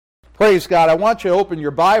Praise God. I want you to open your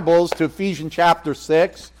Bibles to Ephesians chapter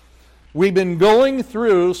 6. We've been going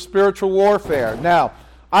through spiritual warfare. Now,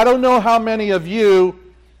 I don't know how many of you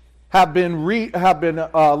have been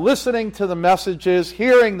listening to the messages,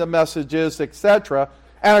 hearing the messages, etc.,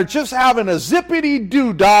 and are just having a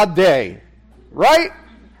zippity-doo-dah day, right?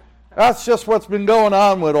 That's just what's been going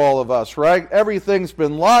on with all of us, right? Everything's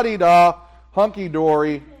been la-di-da,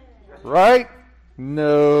 hunky-dory, right?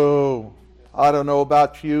 No. I don't know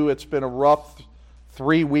about you. It's been a rough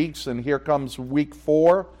 3 weeks, and here comes week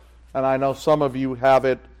 4. And I know some of you have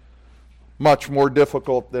it much more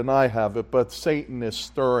difficult than I have it, but Satan is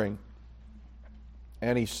stirring.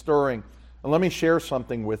 And he's stirring. And let me share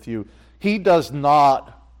something with you. He does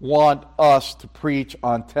not want us to preach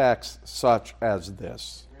on texts such as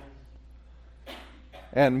this.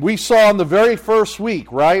 And we saw in the very first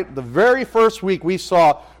week, right? The very first week we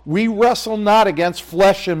saw, we wrestle not against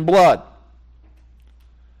flesh and blood,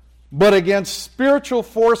 but against spiritual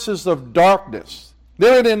forces of darkness.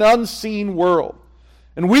 They're in an unseen world.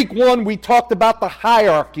 In week 1, we talked about the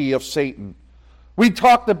hierarchy of Satan. We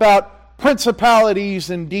talked about principalities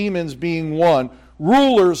and demons being one,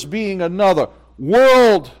 rulers being another,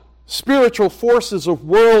 spiritual forces of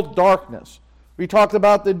world darkness. We talked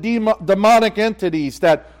about the demonic entities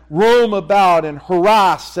that roam about and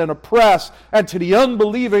harass and oppress, and to the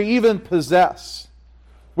unbeliever even possess.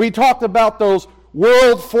 We talked about those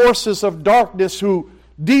world forces of darkness,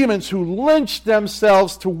 demons who lynch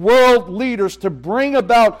themselves to world leaders to bring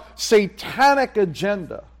about satanic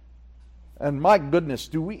agenda. And my goodness,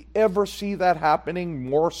 do we ever see that happening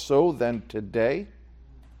more so than today?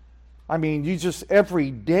 I mean,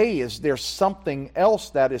 every day is there something else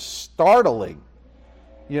that is startling.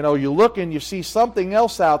 You know, you look and you see something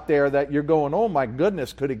else out there that you're going, oh my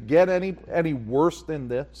goodness, could it get any worse than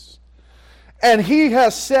this? And he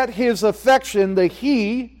has set his affection,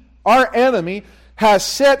 our enemy, has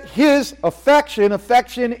set his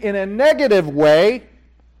affection in a negative way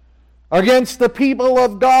against the people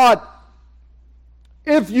of God.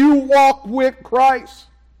 If you walk with Christ,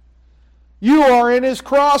 you are in his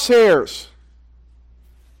crosshairs.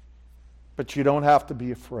 But you don't have to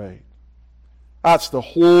be afraid. That's the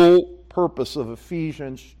whole purpose of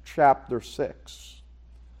Ephesians chapter 6,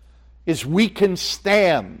 is we can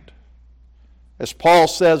stand, as Paul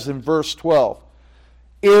says in verse 12,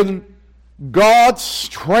 in God's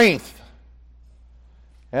strength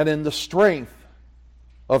and in the strength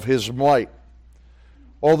of his might.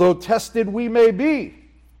 Although tested we may be,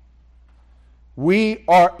 we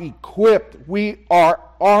are equipped, we are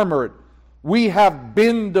armored, we have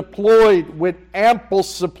been deployed with ample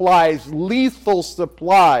supplies, lethal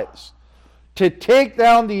supplies, to take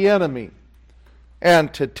down the enemy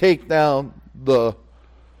and to take down the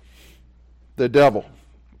devil.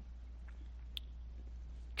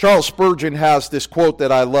 Charles Spurgeon has this quote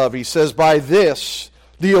that I love. He says, "By this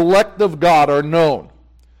the elect of God are known,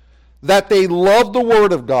 that they love the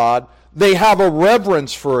Word of God, they have a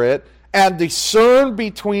reverence for it, and discern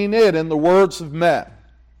between it and the words of men."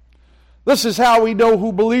 This is how we know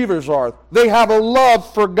who believers are. They have a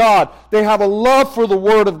love for God. They have a love for the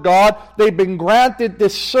Word of God. They've been granted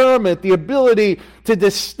discernment, the ability to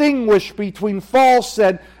distinguish between false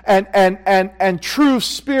and true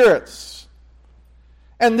spirits.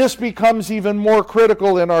 And this becomes even more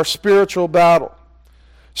critical in our spiritual battle.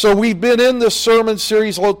 So we've been in this sermon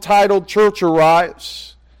series titled Church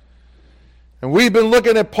Arise. And we've been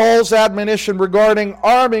looking at Paul's admonition regarding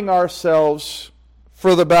arming ourselves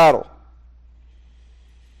for the battle.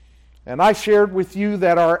 And I shared with you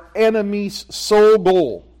that our enemy's sole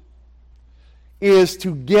goal is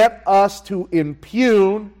to get us to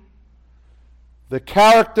impugn the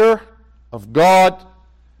character of God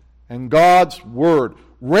and God's Word.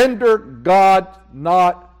 Render God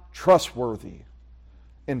not trustworthy.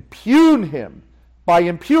 Impugn him. By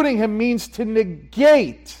impugning him means to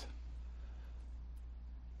negate,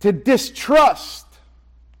 to distrust,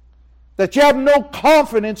 that you have no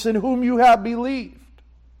confidence in whom you have believed.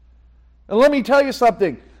 And let me tell you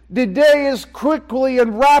something. The day is quickly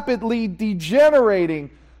and rapidly degenerating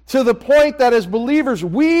to the point that as believers,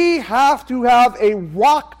 we have to have a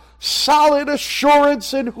rock-solid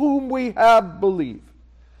assurance in whom we have believed.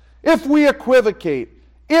 If we equivocate,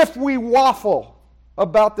 if we waffle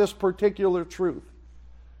about this particular truth,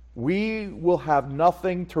 we will have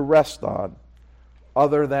nothing to rest on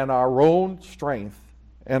other than our own strength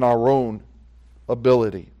and our own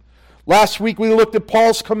ability. Last week we looked at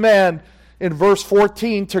Paul's command in verse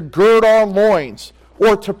 14 to gird our loins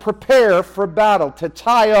or to prepare for battle, to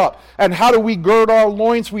tie up. And how do we gird our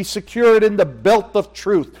loins? We secure it in the belt of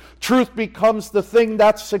truth. Truth becomes the thing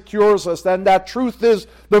that secures us, and that truth is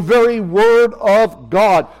the very word of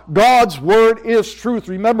God. God's word is truth.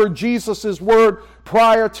 Remember Jesus' word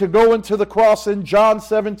prior to going to the cross in John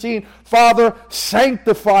 17. Father,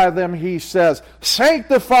 sanctify them, he says.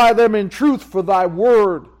 Sanctify them in truth, for thy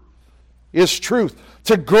word is truth.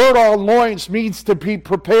 To gird our loins means to be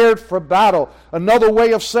prepared for battle. Another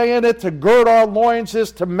way of saying it, to gird our loins,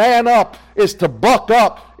 is to man up, is to buck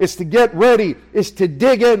up, is to get ready, is to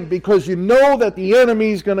dig in, because you know that the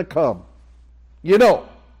enemy's going to come. You know.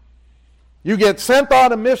 You get sent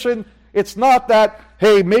on a mission, it's not that,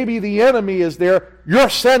 hey, maybe the enemy is there. You're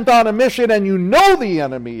sent on a mission and you know the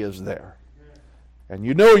enemy is there. And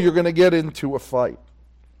you know you're going to get into a fight.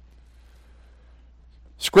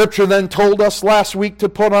 Scripture then told us last week to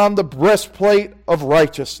put on the breastplate of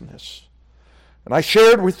righteousness. And I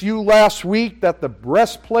shared with you last week that the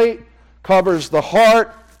breastplate covers the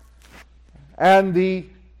heart and the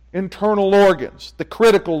internal organs, the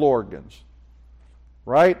critical organs,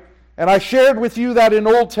 right? And I shared with you that in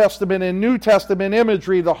Old Testament and New Testament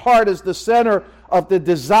imagery, the heart is the center of the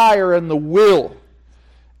desire and the will.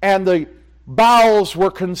 And the bowels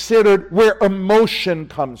were considered where emotion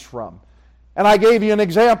comes from. And I gave you an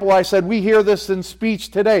example. I said, we hear this in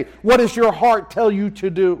speech today. What does your heart tell you to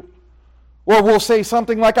do? Or we'll say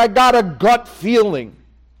something like, I got a gut feeling.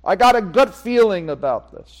 I got a gut feeling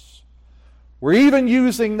about this. We're even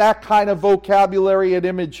using that kind of vocabulary and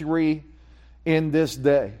imagery in this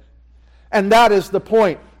day. And that is the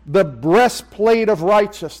point. The breastplate of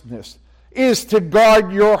righteousness is to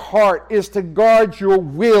guard your heart, is to guard your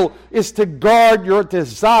will, is to guard your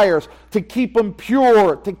desires, to keep them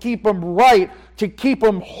pure, to keep them right, to keep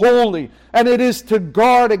them holy. And it is to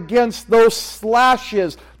guard against those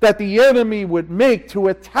slashes that the enemy would make to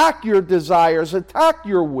attack your desires, attack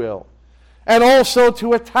your will, and also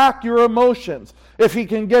to attack your emotions. If he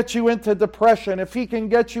can get you into depression, if he can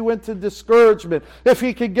get you into discouragement, if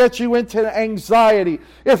he can get you into anxiety,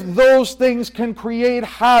 if those things can create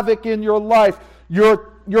havoc in your life,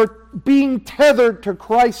 you're being tethered to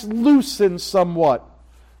Christ loosens somewhat.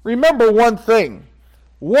 Remember one thing.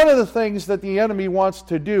 One of the things that the enemy wants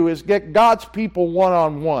to do is get God's people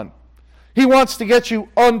one-on-one. He wants to get you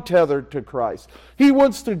untethered to Christ. He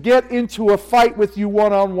wants to get into a fight with you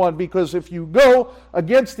one-on-one, because if you go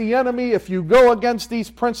against the enemy, if you go against these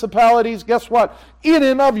principalities, guess what? In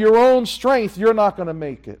and of your own strength, you're not going to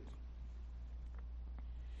make it.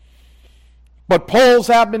 But Paul's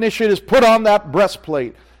admonition is put on that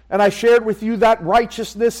breastplate. And I shared with you that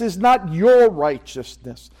righteousness is not your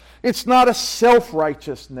righteousness. It's not a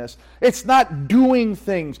self-righteousness. It's not doing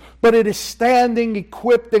things, but it is standing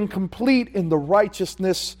equipped and complete in the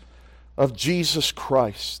righteousness of Jesus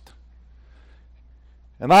Christ.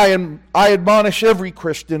 And I admonish every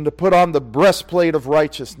Christian to put on the breastplate of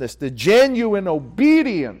righteousness, the genuine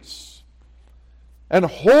obedience and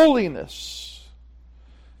holiness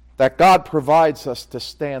that God provides us to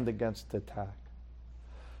stand against attack.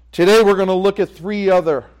 Today we're going to look at 3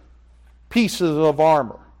 other pieces of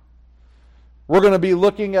armor. We're going to be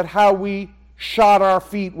looking at how we shod our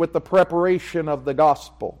feet with the preparation of the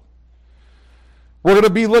gospel. We're going to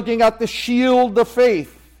be looking at the shield of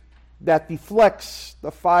faith that deflects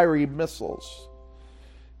the fiery missiles.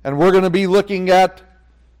 And we're going to be looking at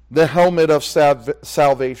the helmet of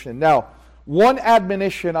salvation. Now, one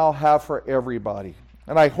admonition I'll have for everybody,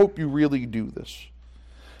 and I hope you really do this.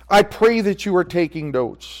 I pray that you are taking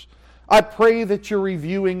notes. I pray that you're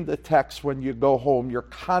reviewing the text when you go home. You're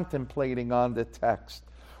contemplating on the text.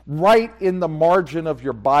 Write in the margin of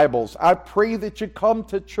your Bibles. I pray that you come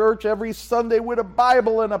to church every Sunday with a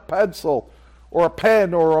Bible and a pencil or a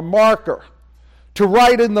pen or a marker to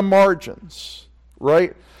write in the margins,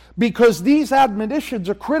 right? Because these admonitions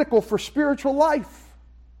are critical for spiritual life.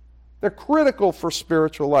 They're critical for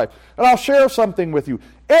spiritual life. And I'll share something with you.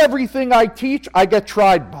 Everything I teach, I get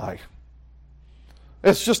tried by.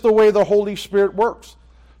 It's just the way the Holy Spirit works.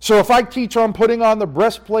 So if I teach on putting on the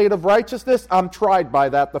breastplate of righteousness, I'm tried by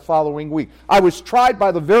that the following week. I was tried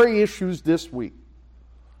by the very issues this week.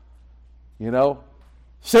 You know,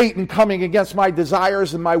 Satan coming against my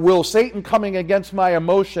desires and my will, Satan coming against my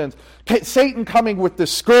emotions, Satan coming with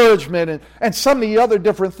discouragement and some of the other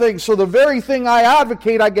different things. So the very thing I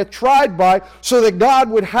advocate, I get tried by, so that God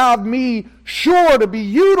would have me sure to be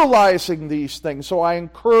utilizing these things. So I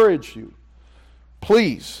encourage you,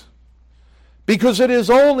 please, because it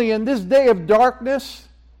is only in this day of darkness,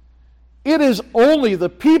 it is only the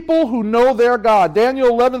people who know their God.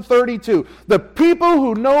 Daniel 11:32. The people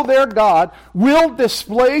who know their God will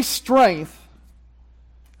display strength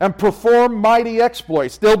and perform mighty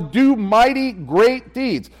exploits. They'll do mighty great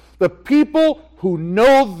deeds. The people who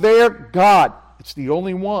know their God. It's the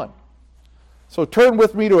only one. So turn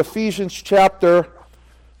with me to Ephesians chapter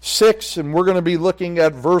 6, and we're going to be looking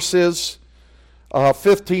at verses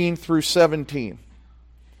 15 through 17.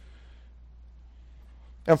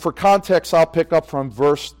 And for context, I'll pick up from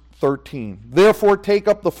verse 13. Therefore, take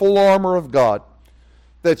up the full armor of God,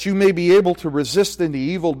 that you may be able to resist in the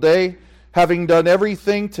evil day, having done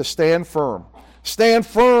everything to stand firm. Stand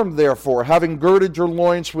firm, therefore, having girded your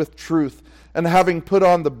loins with truth, and having put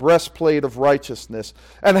on the breastplate of righteousness,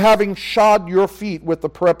 and having shod your feet with the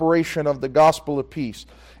preparation of the gospel of peace.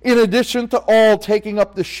 In addition to all, taking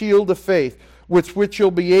up the shield of faith, with which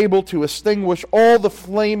you'll be able to extinguish all the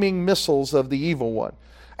flaming missiles of the evil one.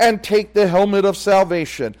 And take the helmet of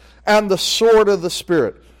salvation and the sword of the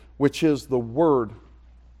Spirit, which is the Word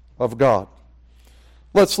of God.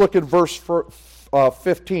 Let's look at verse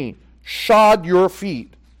 15. Shod your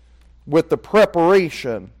feet with the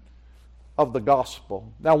preparation of the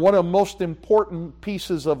gospel. Now, one of the most important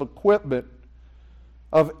pieces of equipment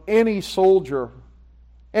of any soldier,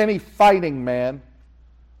 any fighting man,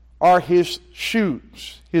 are his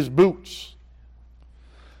shoes, his boots.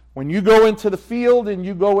 When you go into the field and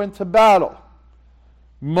you go into battle,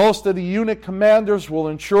 most of the unit commanders will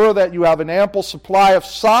ensure that you have an ample supply of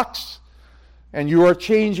socks and you are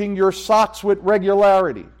changing your socks with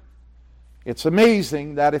regularity. It's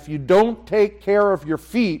amazing that if you don't take care of your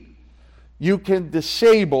feet, you can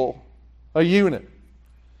disable a unit.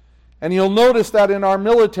 And you'll notice that in our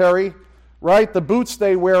military, right, the boots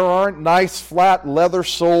they wear aren't nice flat leather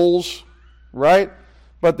soles, right?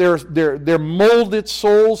 But they're molded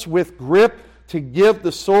soles with grip to give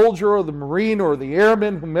the soldier or the Marine or the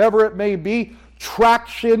airman, whomever it may be,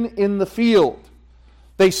 traction in the field.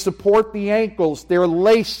 They support the ankles. They're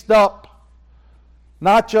laced up,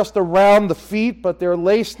 not just around the feet, but they're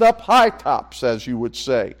laced up high tops, as you would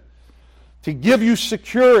say, to give you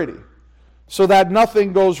security so that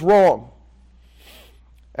nothing goes wrong.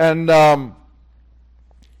 And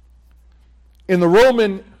in the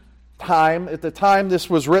Roman time, at the time this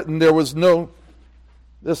was written, there was no,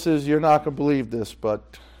 you're not going to believe this,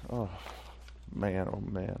 but, oh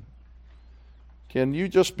man. Can you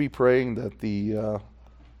just be praying that the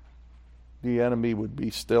enemy would be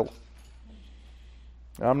still?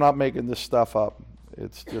 I'm not making this stuff up.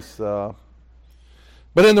 It's just, but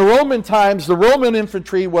in the Roman times, the Roman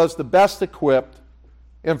infantry was the best equipped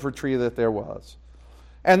infantry that there was.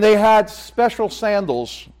 And they had special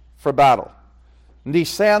sandals for battle. And these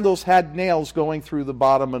sandals had nails going through the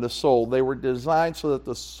bottom of the sole. They were designed so that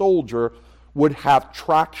the soldier would have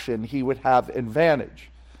traction. He would have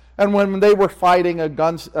advantage. And when they were fighting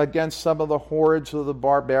against some of the hordes of the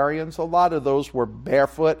barbarians, a lot of those were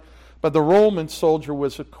barefoot. But the Roman soldier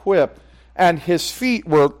was equipped, and his feet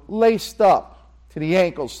were laced up to the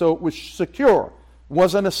ankles, so it was secure. It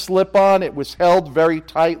wasn't a slip-on. It was held very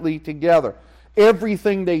tightly together.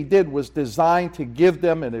 Everything they did was designed to give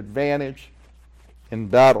them an advantage in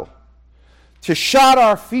battle. To shod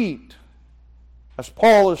our feet, as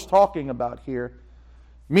Paul is talking about here,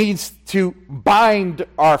 means to bind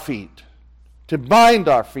our feet. To bind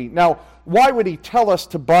our feet. Now, why would he tell us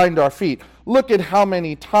to bind our feet? Look at how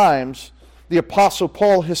many times the Apostle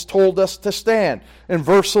Paul has told us to stand. In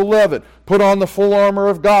verse 11, put on the full armor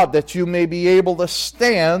of God that you may be able to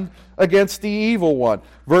stand against the evil one.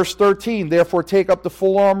 Verse 13, therefore take up the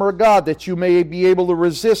full armor of God that you may be able to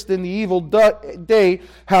resist in the evil day,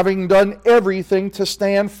 having done everything to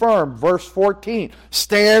stand firm. Verse 14,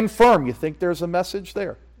 stand firm. You think there's a message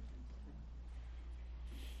there?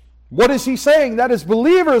 What is he saying? That as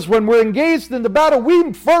believers, when we're engaged in the battle,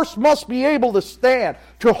 we first must be able to stand,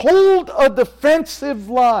 to hold a defensive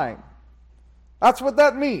line. That's what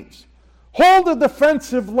that means. Hold a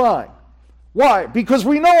defensive line. Why? Because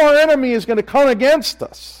we know our enemy is going to come against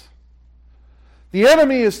us. The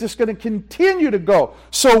enemy is just going to continue to go.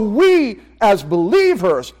 So we, as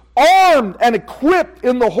believers, armed and equipped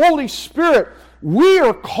in the Holy Spirit, we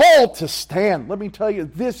are called to stand. Let me tell you,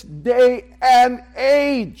 this day and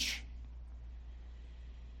age,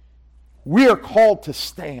 we are called to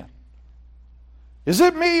stand. Is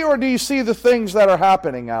it me, or do you see the things that are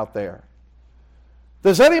happening out there?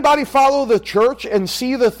 Does anybody follow the church and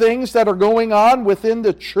see the things that are going on within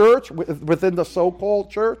the church, within the so-called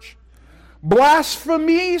church?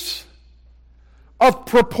 Blasphemies of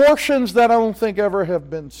proportions that I don't think ever have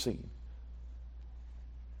been seen.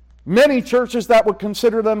 Many churches that would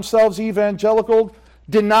consider themselves evangelical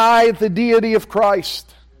deny the deity of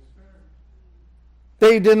Christ.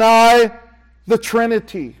 They deny the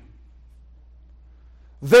Trinity.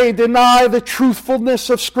 They deny the truthfulness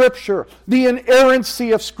of Scripture, the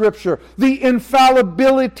inerrancy of Scripture, the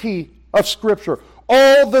infallibility of Scripture.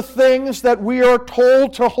 All the things that we are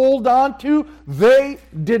told to hold on to, they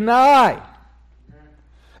deny.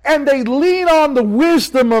 And they lean on the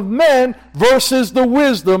wisdom of men versus the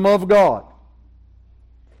wisdom of God.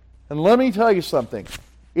 And let me tell you something.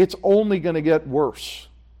 It's only going to get worse.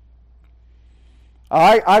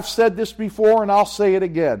 I've said this before and I'll say it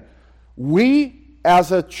again. We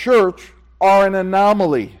as a church are an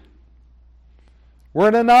anomaly. We're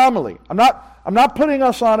an anomaly. I'm not putting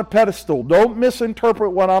us on a pedestal. Don't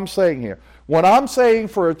misinterpret what I'm saying here. What I'm saying,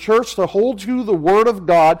 for a church to hold to the Word of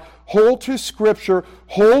God, hold to Scripture,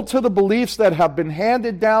 hold to the beliefs that have been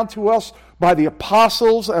handed down to us by the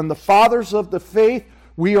apostles and the fathers of the faith,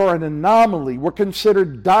 we are an anomaly. We're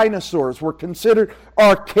considered dinosaurs. We're considered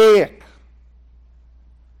archaic.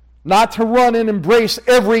 Not to run and embrace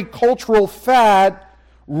every cultural fad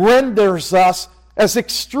renders us as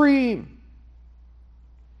extreme.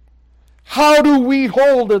 How do we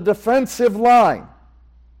hold a defensive line?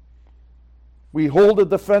 We hold a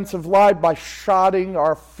defensive line by shodding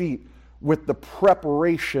our feet with the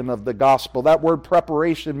preparation of the gospel. That word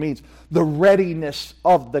preparation means the readiness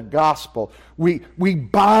of the gospel. We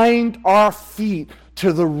bind our feet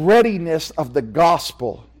to the readiness of the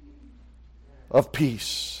gospel of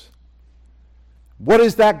peace. What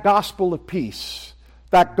is that gospel of peace?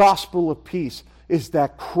 That gospel of peace is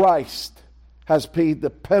that Christ has paid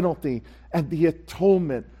the penalty and the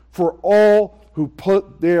atonement for all who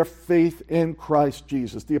put their faith in Christ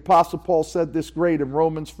Jesus. The Apostle Paul said this great in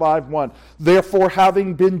Romans 5:1. Therefore,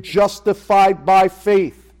 having been justified by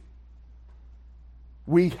faith,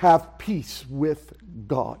 we have peace with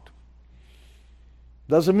God.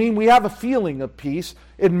 Doesn't mean we have a feeling of peace.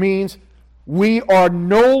 It means we are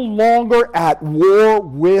no longer at war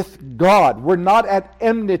with God. We're not at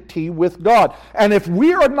enmity with God. And if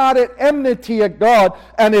we are not at enmity at God,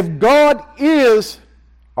 and if God is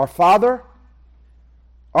our Father,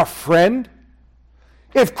 our friend,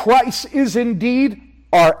 if Christ is indeed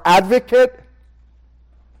our advocate,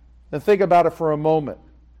 then think about it for a moment.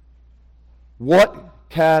 What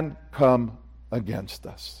can come against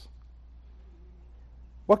us?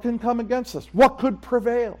 What can come against us? What could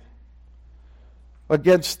prevail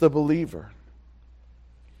against the believer?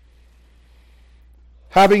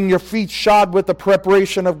 Having your feet shod with the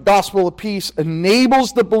preparation of gospel of peace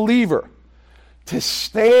enables the believer to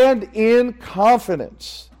stand in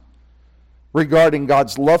confidence regarding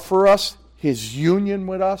God's love for us, His union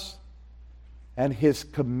with us, and His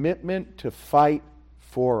commitment to fight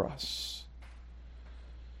for us.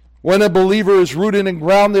 When a believer is rooted and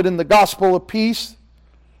grounded in the gospel of peace,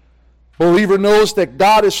 believer knows that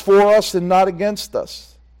God is for us and not against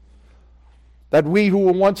us. That we who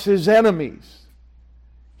were once His enemies,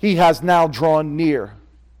 He has now drawn near.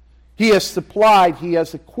 He has supplied, He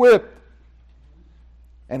has equipped,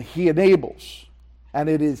 and He enables. And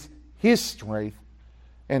it is His strength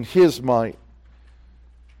and His might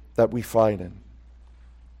that we fight in.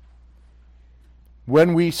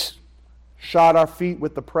 When we shod our feet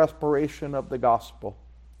with the preparation of the gospel,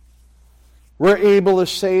 we're able to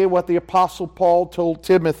say what the Apostle Paul told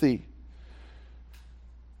Timothy.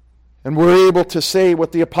 And we're able to say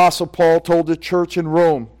what the Apostle Paul told the church in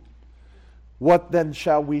Rome. What then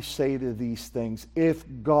shall we say to these things? If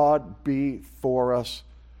God be for us,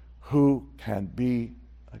 who can be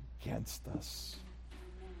against us?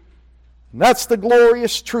 And that's the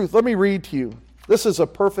glorious truth. Let me read to you. This is a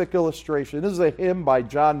perfect illustration. This is a hymn by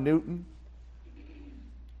John Newton.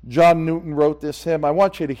 John Newton wrote this hymn. I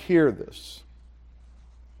want you to hear this.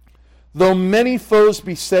 Though many foes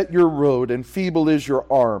beset your road and feeble is your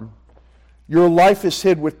arm, your life is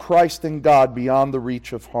hid with Christ and God beyond the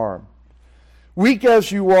reach of harm. Weak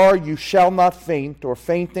as you are, you shall not faint, or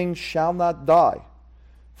fainting shall not die.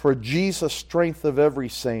 For Jesus, strength of every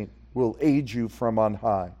saint, will aid you from on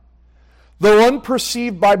high. Though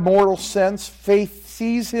unperceived by mortal sense, faith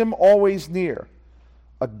sees Him always near,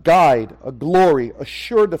 a guide, a glory, a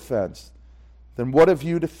sure defense. Then what have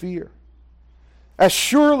you to fear? As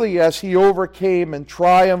surely as He overcame and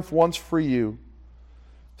triumphed once for you,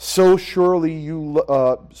 so surely you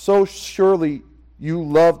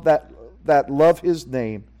love that love His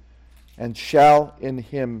name, and shall in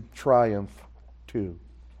Him triumph too.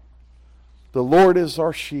 The Lord is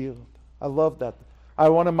our shield. I love that.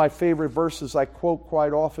 One of my favorite verses I quote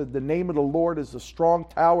quite often. The name of the Lord is a strong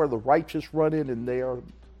tower. The righteous run in and they are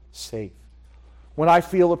safe. When I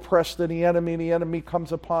feel oppressed in the enemy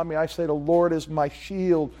comes upon me, I say, the Lord is my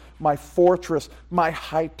shield, my fortress, my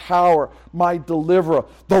high tower, my deliverer,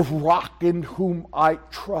 the rock in whom I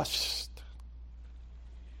trust.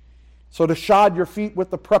 So to shod your feet with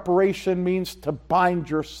the preparation means to bind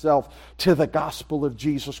yourself to the gospel of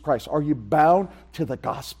Jesus Christ. Are you bound to the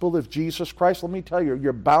gospel of Jesus Christ? Let me tell you,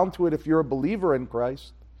 you're bound to it if you're a believer in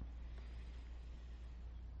Christ.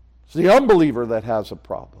 It's the unbeliever that has a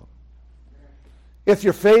problem. If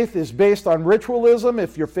your faith is based on ritualism,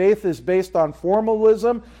 if your faith is based on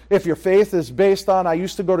formalism, if your faith is based on, I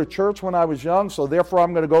used to go to church when I was young, so therefore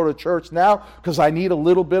I'm going to go to church now because I need a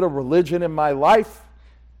little bit of religion in my life,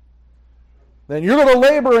 then you're going to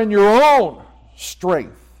labor in your own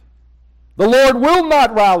strength. The Lord will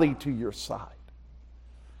not rally to your side.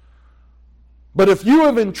 But if you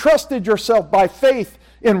have entrusted yourself by faith,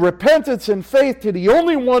 in repentance and faith, to the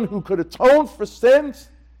only one who could atone for sins,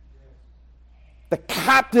 the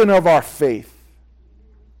captain of our faith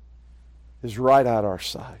is right at our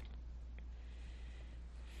side.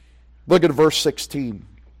 Look at verse 16.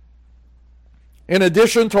 In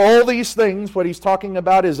addition to all these things, what he's talking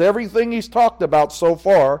about is everything he's talked about so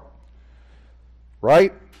far,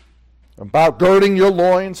 right? About girding your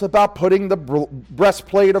loins, about putting the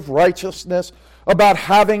breastplate of righteousness, about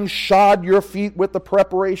having shod your feet with the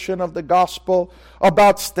preparation of the gospel,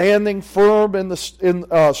 about standing firm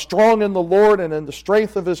strong in the Lord and in the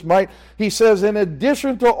strength of his might. He says, in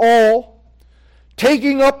addition to all,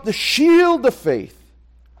 taking up the shield of faith,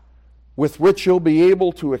 with which you'll be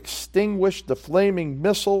able to extinguish the flaming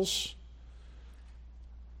missiles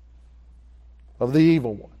of the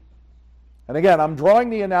evil one. And again, I'm drawing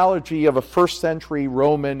the analogy of a first century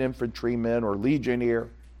Roman infantryman or legionnaire.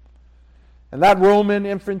 And that Roman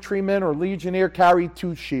infantryman or legionnaire carried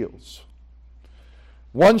two shields.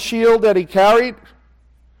 One shield that he carried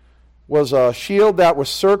was a shield that was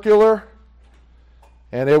circular,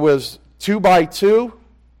 and it was 2x2.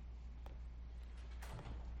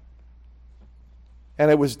 And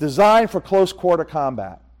it was designed for close quarter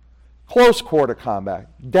combat. Close quarter combat.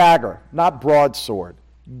 Dagger, not broadsword.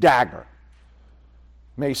 Dagger.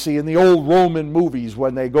 You may see in the old Roman movies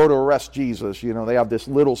when they go to arrest Jesus, they have this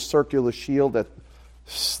little circular shield that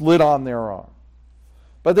slid on their arm.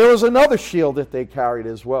 But there was another shield that they carried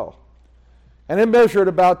as well. And it measured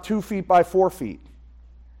about 2 feet by 4 feet.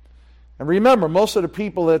 And remember, most of the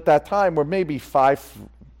people at that time were maybe 5'5".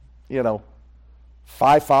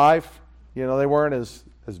 They weren't as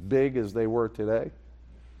big as they were today.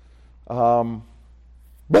 But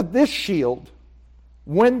this shield,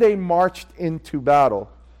 when they marched into battle,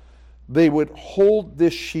 they would hold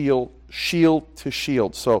this shield to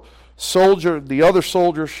shield. So the other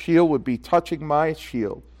soldier's shield would be touching my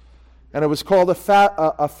shield. And it was called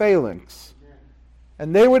a phalanx.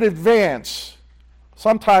 And they would advance,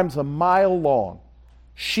 sometimes a mile long,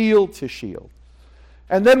 shield to shield.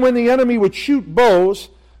 And then when the enemy would shoot bows,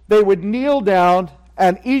 they would kneel down,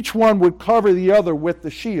 and each one would cover the other with the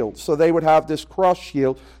shield. So they would have this cross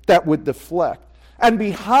shield that would deflect. And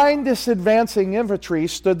behind this advancing infantry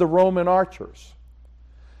stood the Roman archers.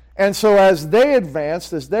 And so as they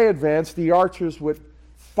advanced, the archers would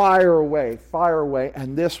fire away,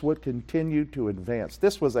 and this would continue to advance.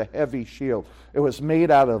 This was a heavy shield. It was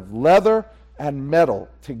made out of leather and metal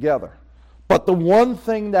together. But the one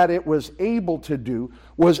thing that it was able to do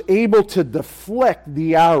was able to deflect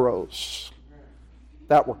the arrows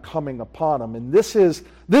that were coming upon them. And this is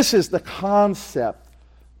the concept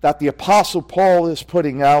that the Apostle Paul is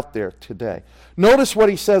putting out there today. Notice what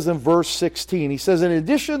he says in verse 16. He says, in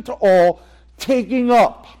addition to all, taking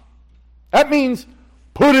up. That means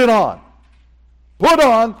put it on. Put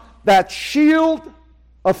on that shield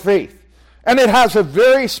of faith. And it has a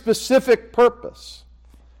very specific purpose.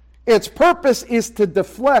 Its purpose is to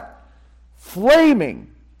deflect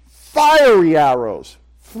flaming, fiery arrows,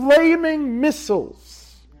 flaming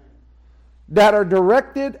missiles that are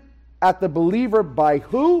directed at the believer by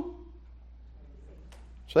who?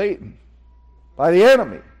 Satan. By the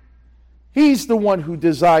enemy. He's the one who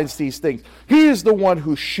designs these things. He is the one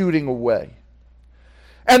who's shooting away.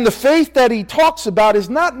 And the faith that he talks about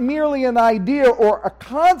is not merely an idea or a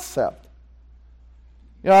concept.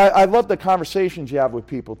 I love the conversations you have with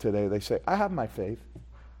people today. They say, I have my faith.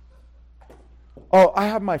 Oh, I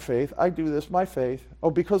have my faith. I do this, my faith.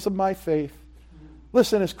 Oh, because of my faith.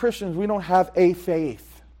 Listen, as Christians, we don't have a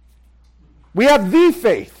faith. We have the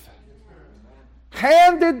faith.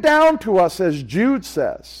 Handed down to us, as Jude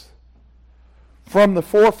says, from the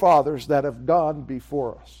forefathers that have gone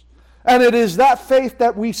before us. And it is that faith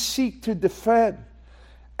that we seek to defend.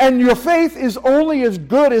 And your faith is only as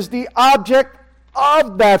good as the object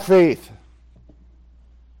of that faith.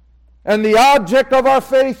 And the object of our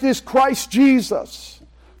faith is Christ Jesus,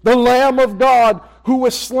 the Lamb of God who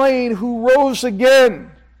was slain, who rose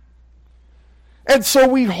again. And so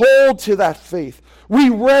we hold to that faith. We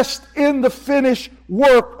rest in the finished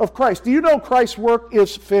work of Christ. Do you know Christ's work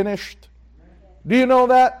is finished? Do you know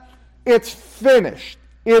that? It's finished.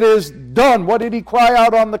 It is done. What did he cry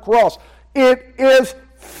out on the cross? It is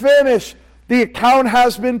finished. The account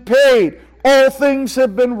has been paid. All things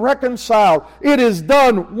have been reconciled. It is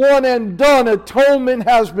done. One and done. Atonement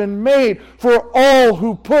has been made for all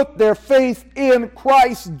who put their faith in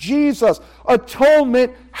Christ Jesus.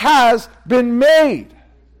 Atonement has been made.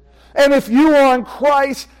 And if you are in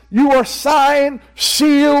Christ, you are signed,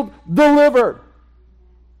 sealed, delivered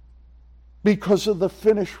because of the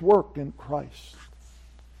finished work in Christ.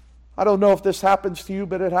 I don't know if this happens to you,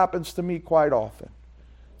 but it happens to me quite often.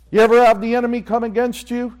 You ever have the enemy come against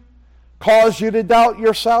you? Cause you to doubt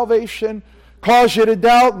your salvation? Cause you to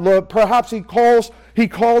doubt? Perhaps he calls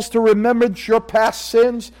to remembrance your past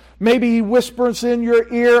sins. Maybe he whispers in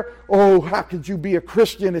your ear, oh, how could you be a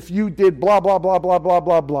Christian if you did blah, blah, blah, blah, blah,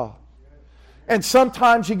 blah, blah. And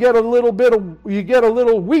sometimes you get a little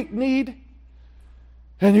weak-kneed,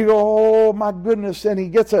 and you go, oh my goodness, and he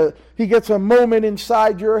gets a moment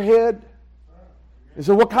inside your head. He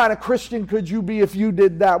said, what kind of Christian could you be if you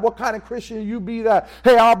did that? What kind of Christian would you be that?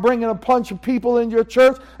 Hey, I'll bring in a bunch of people in your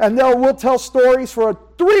church, and we'll tell stories for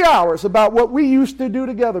 3 hours about what we used to do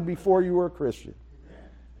together before you were a Christian.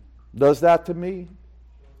 Does that to me?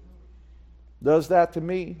 Does that to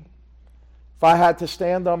me? If I had to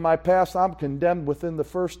stand on my past, I'm condemned within the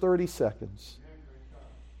first 30 seconds.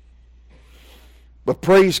 But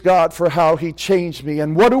praise God for how he changed me.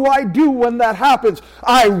 And what do I do when that happens?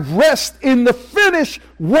 I rest in the finished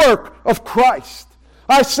work of Christ.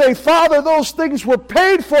 I say, Father, those things were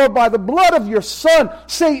paid for by the blood of your Son.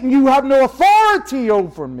 Satan, you have no authority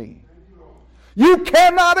over me. You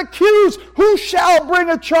cannot accuse. Who shall bring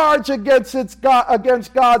a charge against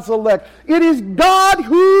God's elect? It is God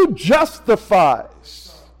who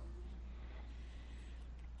justifies.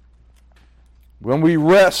 When we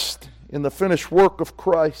rest in the finished work of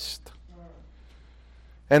Christ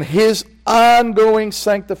and his ongoing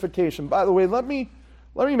sanctification. By the way, let me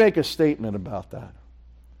make a statement about that.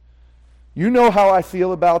 You know how I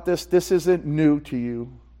feel about this. This isn't new to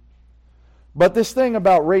you. But this thing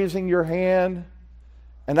about raising your hand,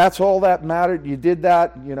 and that's all that mattered. You did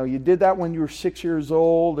that, you did that when you were 6 years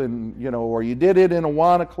old, and or you did it in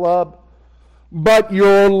Awana Club. But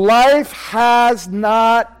your life has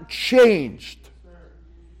not changed.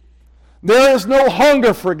 There is no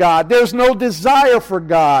hunger for God. There's no desire for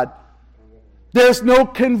God. There's no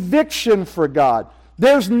conviction for God.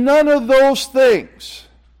 There's none of those things.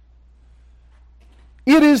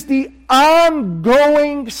 It is the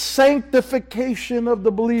ongoing sanctification of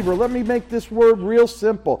the believer. Let me make this word real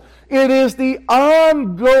simple. It is the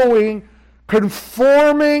ongoing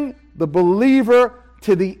conforming the believer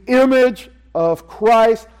to the image of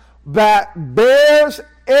Christ that bears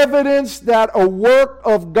evidence that a work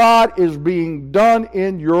of God is being done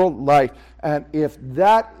in your life. And if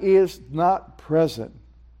that is not present,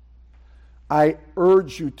 I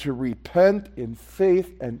urge you to repent in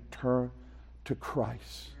faith and turn to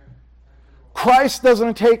Christ. Christ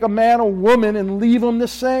doesn't take a man or woman and leave them the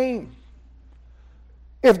same.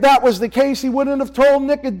 If that was the case, he wouldn't have told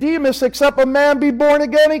Nicodemus, except a man be born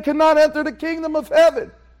again, he cannot enter the kingdom of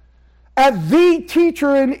heaven. And the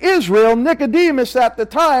teacher in Israel, Nicodemus at the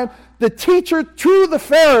time, the teacher to the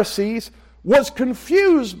Pharisees, was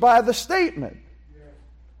confused by the statement.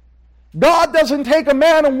 God doesn't take a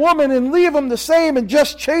man and woman and leave them the same and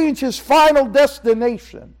just change his final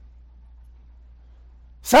destination.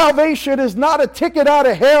 Salvation is not a ticket out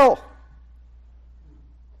of hell,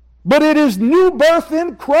 but it is new birth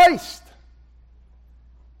in Christ.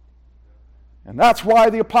 And that's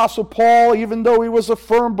why the Apostle Paul, even though he was a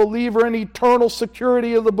firm believer in eternal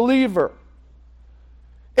security of the believer,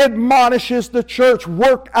 admonishes the church,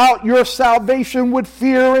 work out your salvation with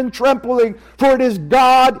fear and trembling, for it is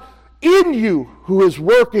God in you who is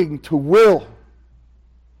working to will.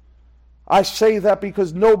 I say that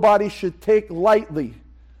because nobody should take lightly,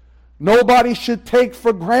 nobody should take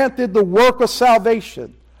for granted the work of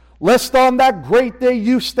salvation, lest on that great day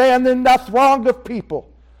you stand in that throng of people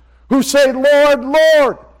who say, Lord,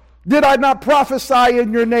 Lord, did I not prophesy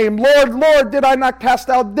in your name? Lord, Lord, did I not cast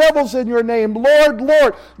out devils in your name? Lord,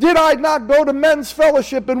 Lord, did I not go to men's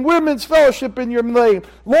fellowship and women's fellowship in your name?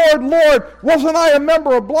 Lord, Lord, wasn't I a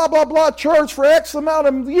member of blah, blah, blah church for X amount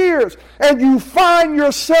of years? And you find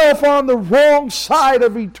yourself on the wrong side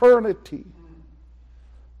of eternity.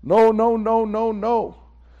 No, no, no, no, no.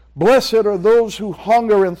 Blessed are those who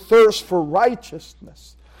hunger and thirst for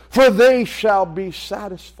righteousness, for they shall be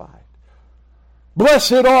satisfied.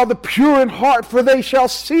 Blessed are the pure in heart, for they shall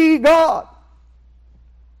see God.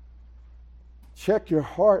 check your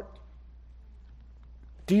heart.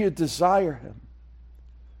 Do you desire Him?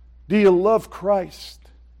 Do you love Christ?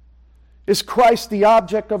 Is Christ the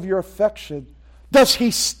object of your affection? Does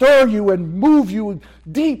He stir you and move you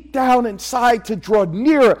deep down inside to draw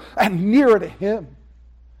nearer and nearer to Him?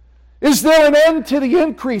 Is there an end to the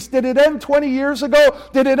increase? Did it end 20 years ago?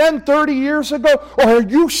 Did it end 30 years ago? Or are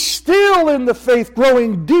you still in the faith,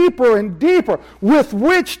 growing deeper and deeper, with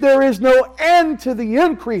which there is no end to the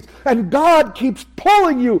increase? And God keeps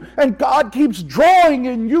pulling you, and God keeps drawing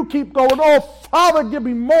you, and you keep going, oh, Father, give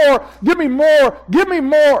me more, give me more, give me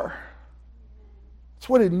more. That's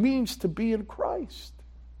what it means to be in Christ.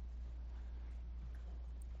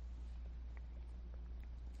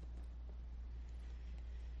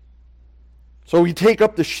 So we take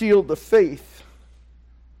up the shield of faith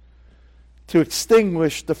to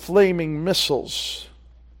extinguish the flaming missiles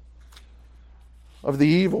of the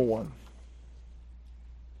evil one.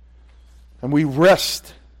 And we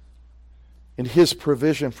rest in His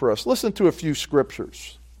provision for us. Listen to a few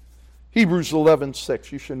scriptures. Hebrews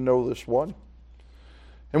 11:6. You should know this one.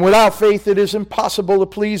 And without faith it is impossible to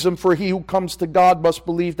please Him, for he who comes to God must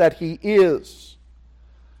believe that He is,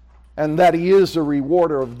 and that He is a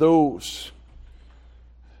rewarder of those.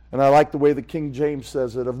 And I like the way the King James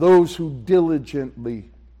says it, of those who diligently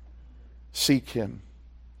seek Him.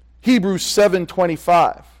 Hebrews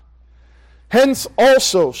 7:25. Hence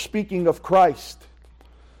also, speaking of Christ,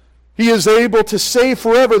 He is able to save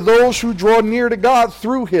forever those who draw near to God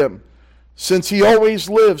through Him, since He always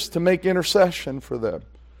lives to make intercession for them.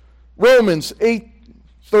 Romans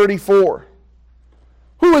 8:34.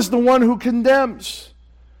 Who is the one who condemns?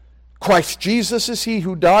 Christ Jesus is He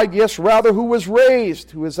who died, yes, rather who was raised,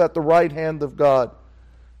 who is at the right hand of God,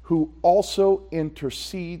 who also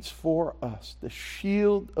intercedes for us. The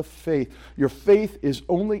shield of faith. Your faith is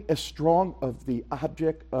only as strong as the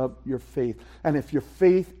object of your faith. And if your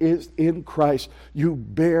faith is in Christ, you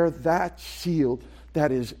bear that shield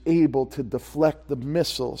that is able to deflect the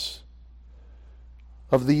missiles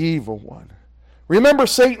of the evil one. Remember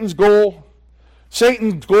Satan's goal?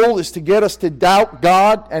 Satan's goal is to get us to doubt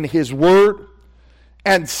God and His Word.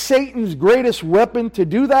 And Satan's greatest weapon to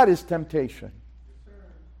do that is temptation.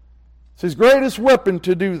 It's his greatest weapon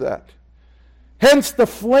to do that. Hence the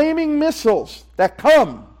flaming missiles that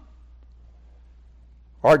come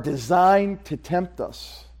are designed to tempt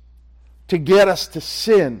us, to get us to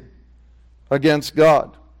sin against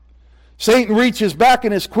God. Satan reaches back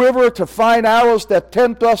in his quiver to find arrows that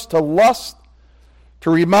tempt us to lust, to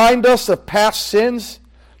remind us of past sins,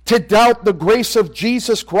 to doubt the grace of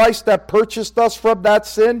Jesus Christ that purchased us from that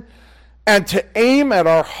sin, and to aim at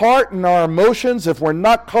our heart and our emotions if we're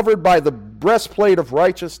not covered by the breastplate of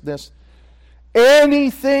righteousness.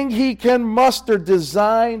 Anything he can muster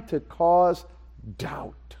designed to cause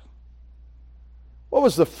doubt. What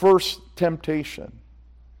was the first temptation?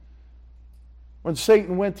 When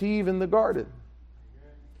Satan went to Eve in the garden.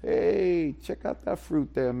 Hey, check out that fruit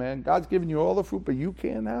there, man. God's giving you all the fruit, but you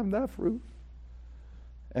can't have that fruit.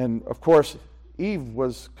 And, of course, Eve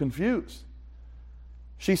was confused.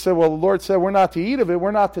 She said, well, the Lord said we're not to eat of it, we're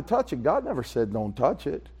not to touch it. God never said don't touch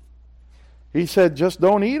it. He said just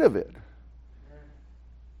don't eat of it.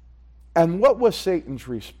 And what was Satan's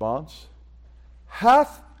response?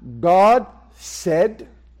 Hath God said?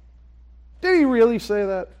 Did he really say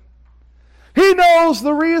that? He knows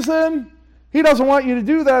the reason. He doesn't want you to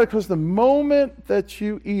do that because the moment that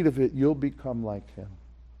you eat of it, you'll become like him.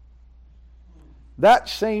 That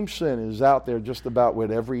same sin is out there just about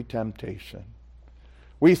with every temptation.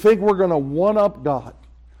 We think we're going to one-up God.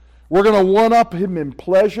 We're going to one-up Him in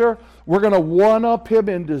pleasure. We're going to one-up Him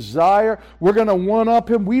in desire. We're going to one-up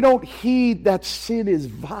Him. We don't heed that sin is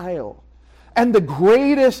vile. And the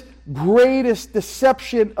greatest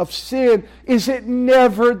deception of sin is it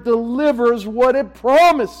never delivers what it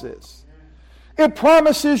promises. It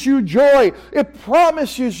promises you joy. It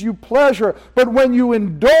promises you pleasure. But when you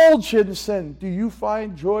indulge in sin, do you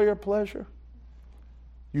find joy or pleasure?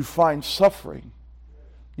 You find suffering.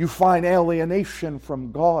 You find alienation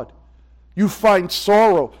from God. You find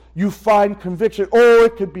sorrow. You find conviction. Oh,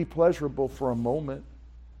 it could be pleasurable for a moment.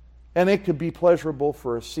 And it could be pleasurable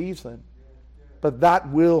for a season. But that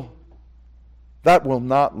will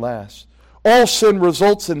not last. All sin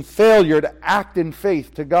results in failure to act in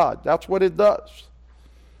faith to God. That's what it does.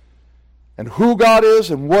 And who God is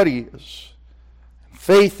and what He is.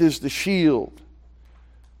 Faith is the shield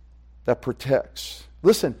that protects.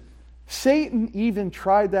 Listen, Satan even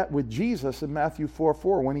tried that with Jesus in Matthew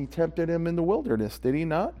 4:4 when he tempted Him in the wilderness, did he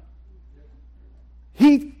not?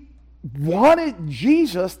 He wanted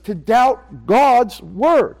Jesus to doubt God's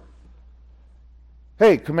word.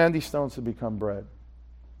 Hey, command these stones to become bread.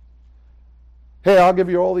 Hey, I'll give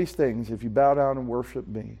you all these things if you bow down and worship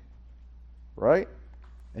me. Right?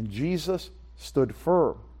 And Jesus stood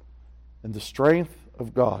firm in the strength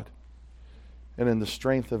of God and in the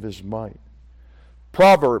strength of his might.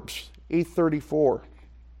 Proverbs 8:34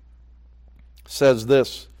 says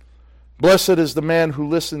this, Blessed is the man who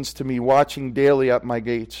listens to me, watching daily at my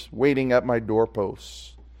gates, waiting at my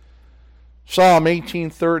doorposts. Psalm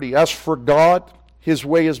 18:30, As for God, his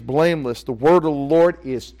way is blameless. The word of the Lord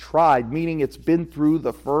is tried, meaning it's been through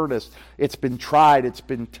the furnace. It's been tried. It's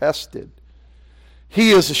been tested.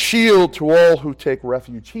 He is a shield to all who take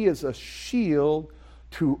refuge. He is a shield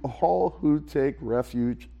to all who take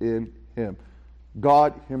refuge in him.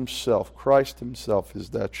 God himself, Christ himself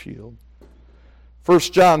is that shield. 1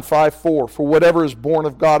 John 5:4, For whatever is born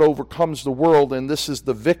of God overcomes the world, and this is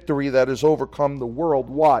the victory that has overcome the world.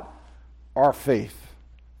 What? Our faith.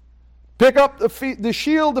 Pick up the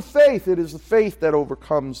shield of faith. It is the faith that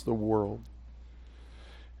overcomes the world.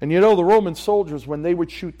 And you know, the Roman soldiers, when they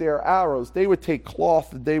would shoot their arrows, they would take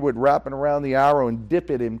cloth that they would wrap it around the arrow and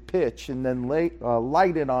dip it in pitch and then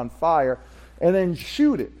light it on fire and then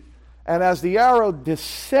shoot it. And as the arrow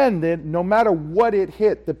descended, no matter what it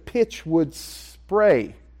hit, the pitch would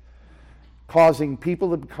spray, causing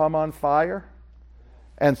people to become on fire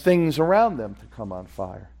and things around them to come on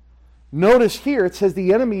fire. Notice here, it says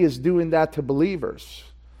the enemy is doing that to believers.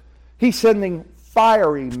 He's sending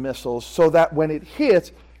fiery missiles so that when it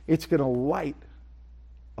hits, it's going to light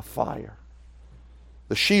a fire.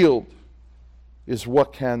 The shield is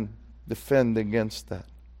what can defend against that.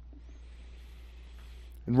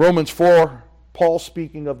 In Romans 4, Paul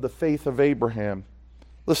speaking of the faith of Abraham.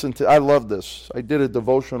 Listen to, I love this. I did a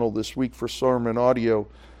devotional this week for sermon audio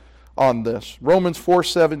on this. Romans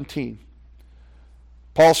 4:17.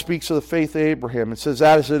 Paul speaks of the faith of Abraham. It says,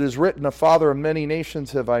 As it is written, a father of many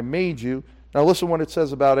nations have I made you. Now listen what it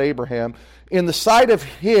says about Abraham. In the sight of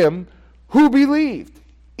him who believed,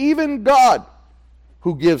 even God,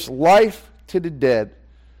 who gives life to the dead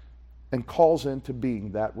and calls into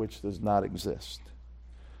being that which does not exist.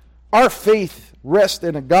 Our faith rests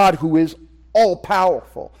in a God who is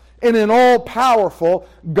all-powerful. And in all-powerful,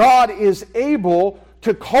 God is able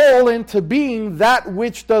to call into being that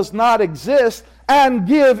which does not exist and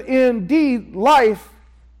give indeed life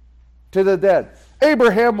to the dead.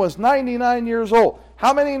 Abraham was 99 years old.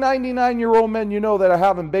 How many 99-year-old men you know that are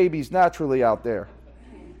having babies naturally out there?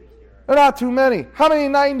 There are not too many. How many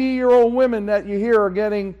 90-year-old women that you hear are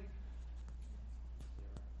getting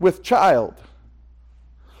with child?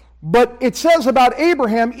 But it says about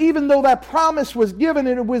Abraham, even though that promise was given,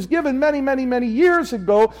 and it was given many, many, many years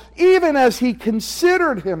ago, even as he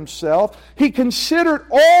considered himself, he considered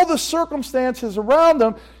all the circumstances around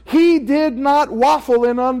him, he did not waffle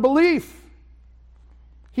in unbelief.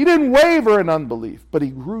 He didn't waver in unbelief, but he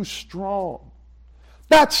grew strong.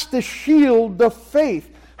 That's the shield of faith.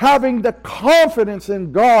 Having the confidence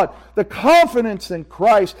in God, the confidence in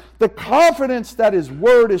Christ, the confidence that his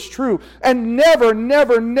word is true, and never,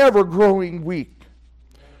 never, never growing weak.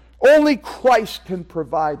 Only Christ can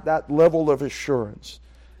provide that level of assurance.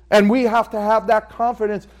 And we have to have that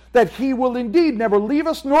confidence that he will indeed never leave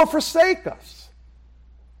us nor forsake us.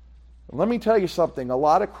 And let me tell you something. A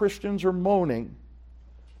lot of Christians are moaning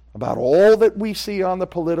about all that we see on the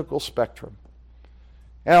political spectrum.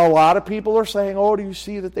 And a lot of people are saying, oh, do you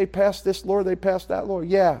see that they passed this law, they passed that law?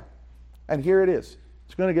 Yeah. And here it is.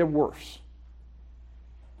 It's going to get worse.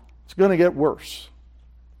 It's going to get worse.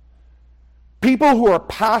 People who are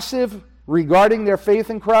passive regarding their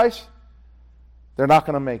faith in Christ, they're not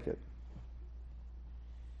going to make it.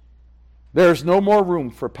 There's no more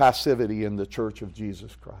room for passivity in the church of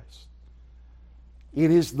Jesus Christ.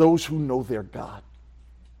 It is those who know their God.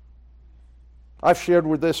 I've shared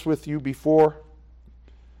this with you before.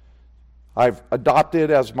 I've adopted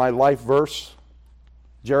as my life verse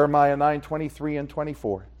Jeremiah 9:23 and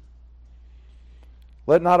 24.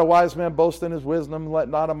 Let not a wise man boast in his wisdom, let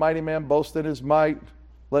not a mighty man boast in his might,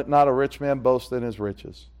 let not a rich man boast in his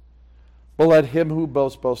riches. But let him who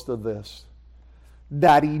boasts boast of this,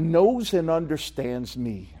 that he knows and understands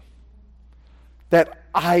me, that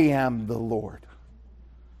I am the Lord,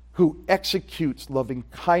 who executes loving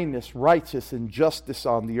kindness, righteousness, and justice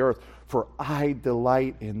on the earth. For I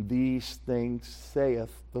delight in these things,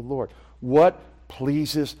 saith the Lord. What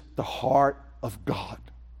pleases the heart of God?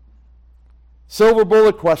 Silver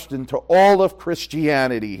bullet question to all of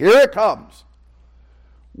Christianity. Here it comes.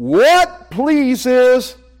 What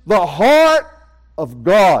pleases the heart of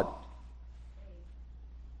God?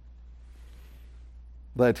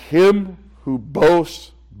 Let him who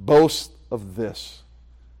boasts boast of this,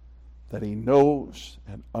 that he knows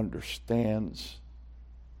and understands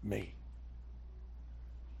me.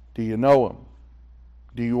 Do you know him?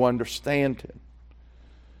 Do you understand him?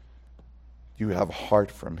 Do you have a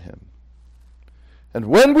heart from him? And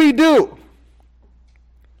when we do,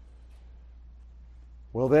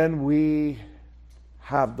 well, then we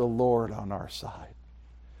have the Lord on our side.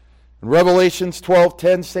 In Revelations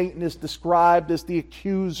 12:10, Satan is described as the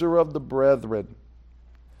accuser of the brethren.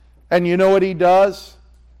 And you know what he does?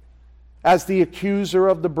 As the accuser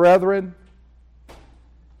of the brethren,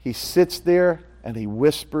 he sits there and he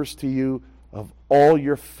whispers to you of all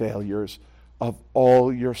your failures, of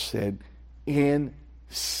all your sin,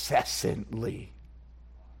 incessantly.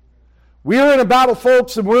 We're in a battle,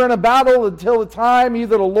 folks, and we're in a battle until the time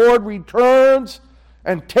either the Lord returns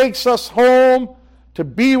and takes us home to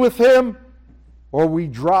be with him, or we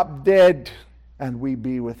drop dead and we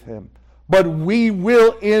be with him. But we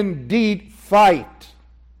will indeed fight.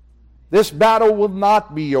 This battle will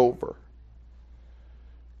not be over.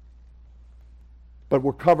 But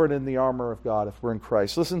we're covered in the armor of God if we're in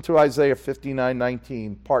Christ. Listen to Isaiah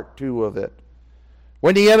 59:19, part 2 of it.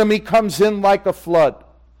 When the enemy comes in like a flood,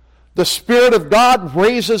 the Spirit of God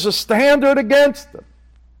raises a standard against them.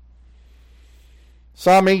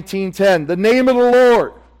 Psalm 18:10, the name of the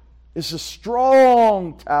Lord is a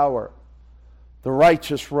strong tower. The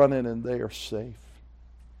righteous run in and they are safe.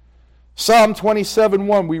 Psalm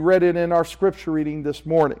 27:1, we read it in our scripture reading this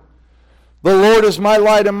morning. The Lord is my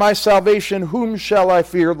light and my salvation. Whom shall I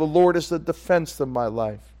fear? The Lord is the defense of my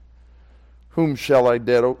life. Whom shall I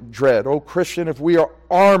dread? O Christian, if we are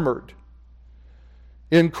armored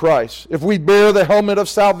in Christ, if we bear the helmet of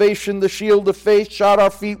salvation, the shield of faith, shod our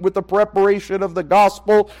feet with the preparation of the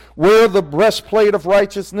gospel, wear the breastplate of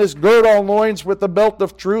righteousness, gird our loins with the belt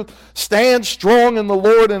of truth, stand strong in the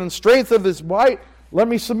Lord and in strength of his might. Let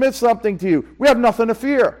me submit something to you. We have nothing to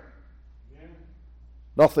fear. Yeah.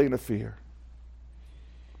 Nothing to fear.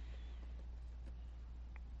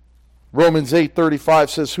 Romans 8:35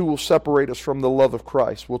 says, who will separate us from the love of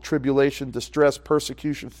Christ? Will tribulation, distress,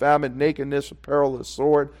 persecution, famine, nakedness, peril, the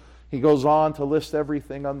sword? He goes on to list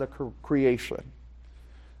everything under creation.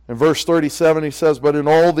 In verse 37 he says, but in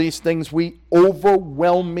all these things we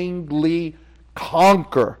overwhelmingly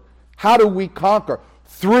conquer. How do we conquer?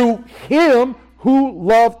 Through him who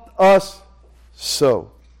loved us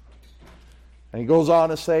so. And he goes on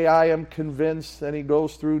to say, I am convinced, and he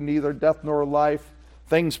goes through neither death nor life,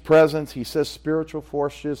 things present, he says, spiritual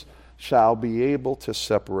forces shall be able to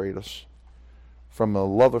separate us from the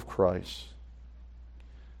love of Christ.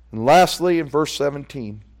 And lastly, in verse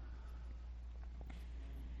 17,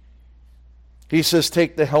 he says,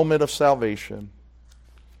 take the helmet of salvation.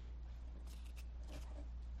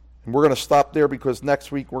 And we're going to stop there because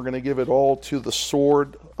next week we're going to give it all to the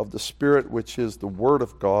sword of the Spirit, which is the Word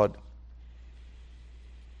of God.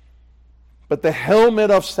 But the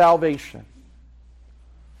helmet of salvation.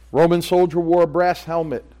 Roman soldier wore a brass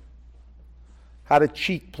helmet, had a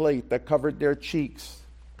cheek plate that covered their cheeks,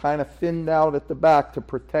 kind of thinned out at the back to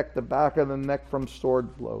protect the back of the neck from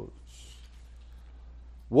sword blows.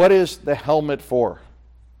 What is the helmet for?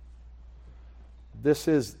 This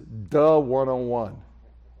is the 101.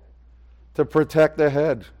 To protect the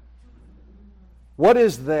head. What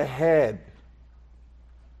is the head?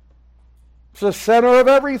 It's the center of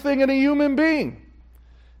everything in a human being.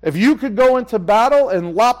 If you could go into battle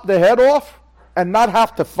and lop the head off and not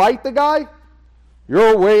have to fight the guy,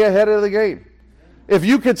 you're way ahead of the game. If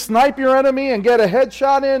you could snipe your enemy and get a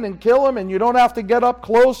headshot in and kill him and you don't have to get up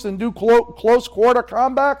close and do close quarter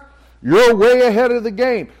combat, you're way ahead of the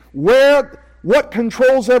game. What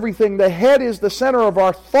controls everything? The head is the center of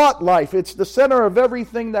our thought life. It's the center of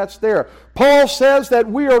everything that's there. Paul says that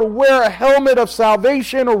we are to wear a helmet of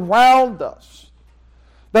salvation around us.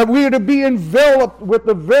 That we are to be enveloped with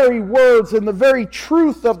the very words and the very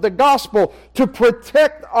truth of the gospel to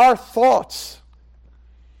protect our thoughts.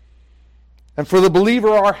 And for the believer,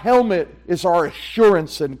 our helmet is our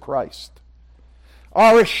assurance in Christ.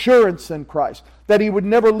 Our assurance in Christ. That he would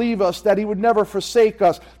never leave us, that he would never forsake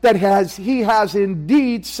us, that he has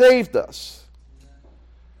indeed saved us.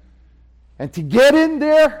 And to get in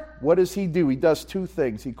there, what does he do? He does two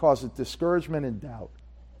things. He causes discouragement and doubt.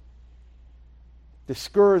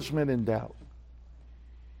 Discouragement and doubt.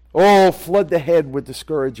 Oh, flood the head with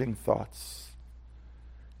discouraging thoughts.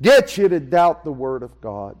 Get you to doubt the Word of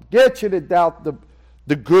God. Get you to doubt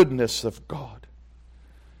the goodness of God.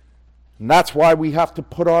 And that's why we have to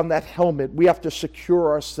put on that helmet. We have to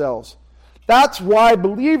secure ourselves. That's why,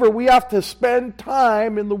 believer, we have to spend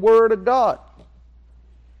time in the Word of God.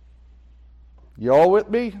 You all with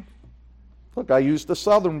me? Look, I used the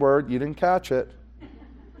southern word. You didn't catch it.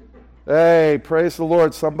 Hey, praise the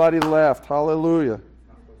Lord. Somebody left. Hallelujah.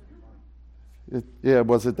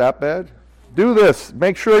 Was it that bad? Do this.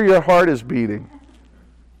 Make sure your heart is beating.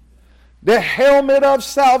 The helmet of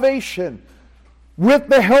salvation. With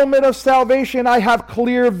the helmet of salvation, I have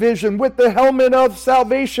clear vision. With the helmet of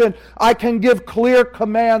salvation, I can give clear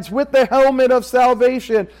commands. With the helmet of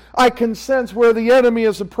salvation, I can sense where the enemy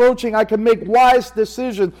is approaching. I can make wise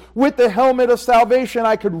decisions. With the helmet of salvation,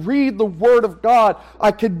 I could read the Word of God.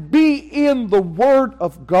 I could be in the Word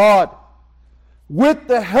of God. With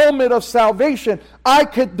the helmet of salvation, I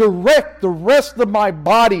could direct the rest of my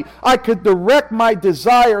body. I could direct my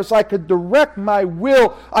desires. I could direct my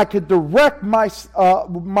will. I could direct my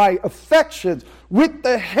affections. With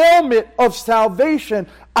the helmet of salvation,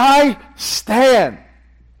 I stand.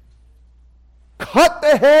 Cut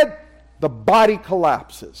the head, the body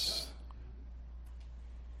collapses.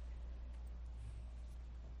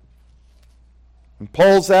 And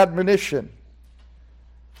Paul's admonition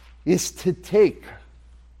is to take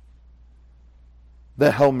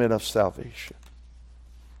the helmet of salvation.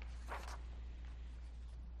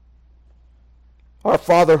 Our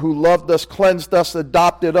Father who loved us, cleansed us,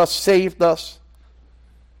 adopted us, saved us,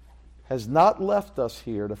 has not left us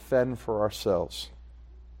here to fend for ourselves.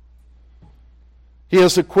 He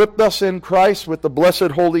has equipped us in Christ with the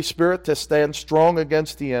blessed Holy Spirit to stand strong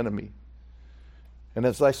against the enemy. And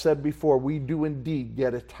as I said before, we do indeed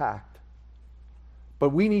get attacked.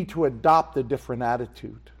 But we need to adopt a different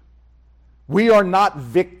attitude. We are not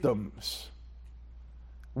victims.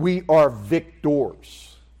 We are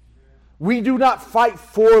victors. We do not fight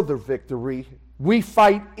for the victory. We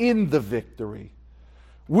fight in the victory.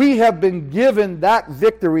 We have been given that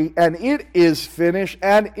victory, and it is finished,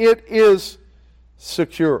 and it is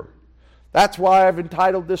secure. That's why I've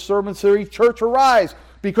entitled this sermon series, Church Arise.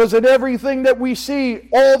 Because in everything that we see,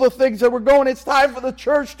 all the things that we're going, it's time for the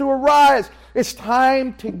church to arise. It's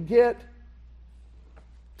time to get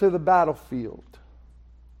to the battlefield.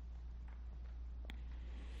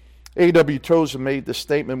 A.W. Tozer made the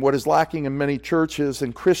statement, what is lacking in many churches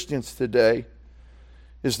and Christians today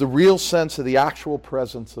is the real sense of the actual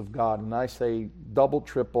presence of God. And I say double,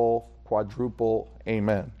 triple, quadruple,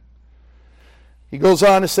 amen. He goes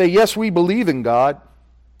on to say, yes, we believe in God.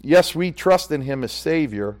 Yes, we trust in Him as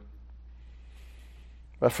Savior,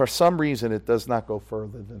 but for some reason it does not go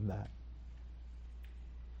further than that.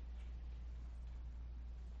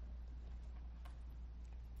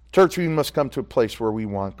 Church, we must come to a place where we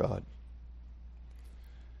want God.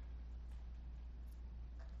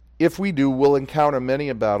 If we do, we'll encounter many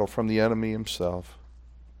a battle from the enemy himself,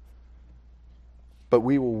 but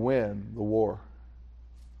we will win the war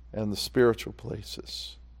and the spiritual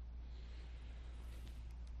places.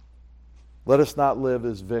 Let us not live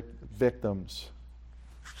as victims,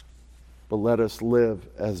 but let us live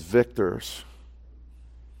as victors.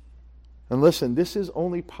 And listen, this is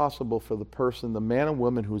only possible for the person, the man and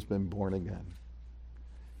woman who's been born again.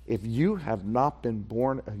 If you have not been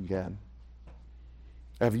born again,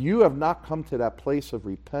 if you have not come to that place of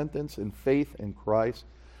repentance and faith in Christ,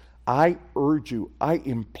 I urge you, I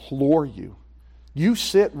implore you, you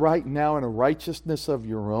sit right now in a righteousness of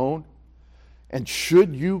your own. And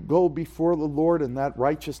should you go before the Lord in that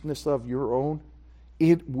righteousness of your own,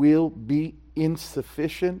 it will be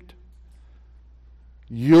insufficient.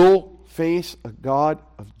 You'll face a God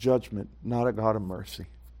of judgment, not a God of mercy.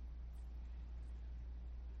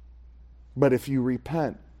 But if you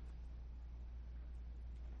repent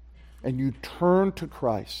and you turn to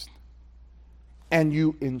Christ and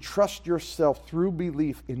you entrust yourself through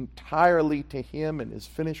belief entirely to Him and His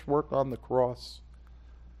finished work on the cross,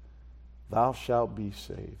 thou shalt be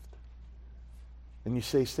saved. And you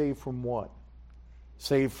say, saved from what?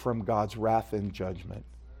 Saved from God's wrath and judgment.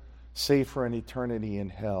 Saved for an eternity in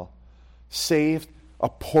hell. Saved a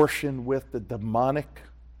portion with the demonic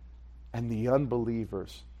and the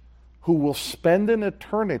unbelievers who will spend an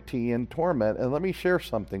eternity in torment. And let me share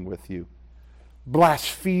something with you.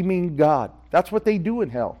 Blaspheming God. That's what they do in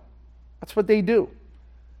hell. That's what they do.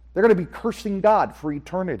 They're going to be cursing God for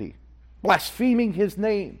eternity. Blaspheming His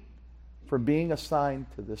name. For being assigned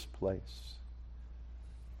to this place.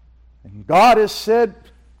 And God has said,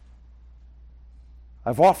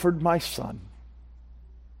 I've offered my Son.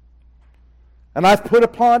 And I've put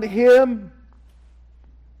upon Him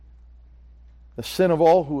the sin of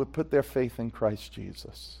all who would put their faith in Christ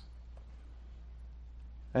Jesus.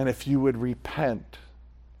 And if you would repent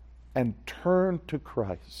and turn to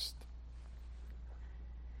Christ,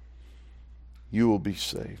 you will be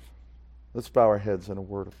saved. Let's bow our heads in a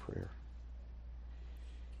word of prayer.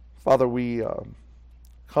 Father, we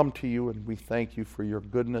come to you and we thank you for your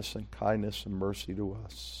goodness and kindness and mercy to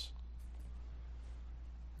us.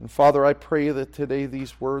 And Father, I pray that today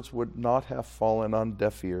these words would not have fallen on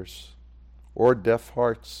deaf ears or deaf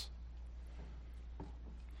hearts,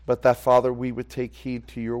 but that, Father, we would take heed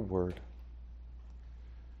to your word.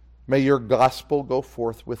 May your gospel go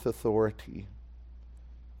forth with authority.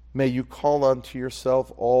 May you call unto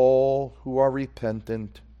yourself all who are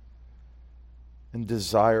repentant and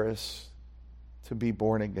desirous to be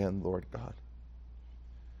born again, Lord God.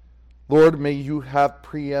 Lord, may you have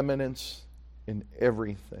preeminence in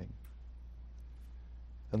everything.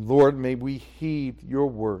 And Lord, may we heed your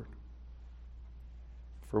word.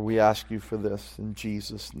 For we ask you for this in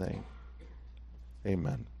Jesus' name.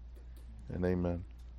 Amen and amen.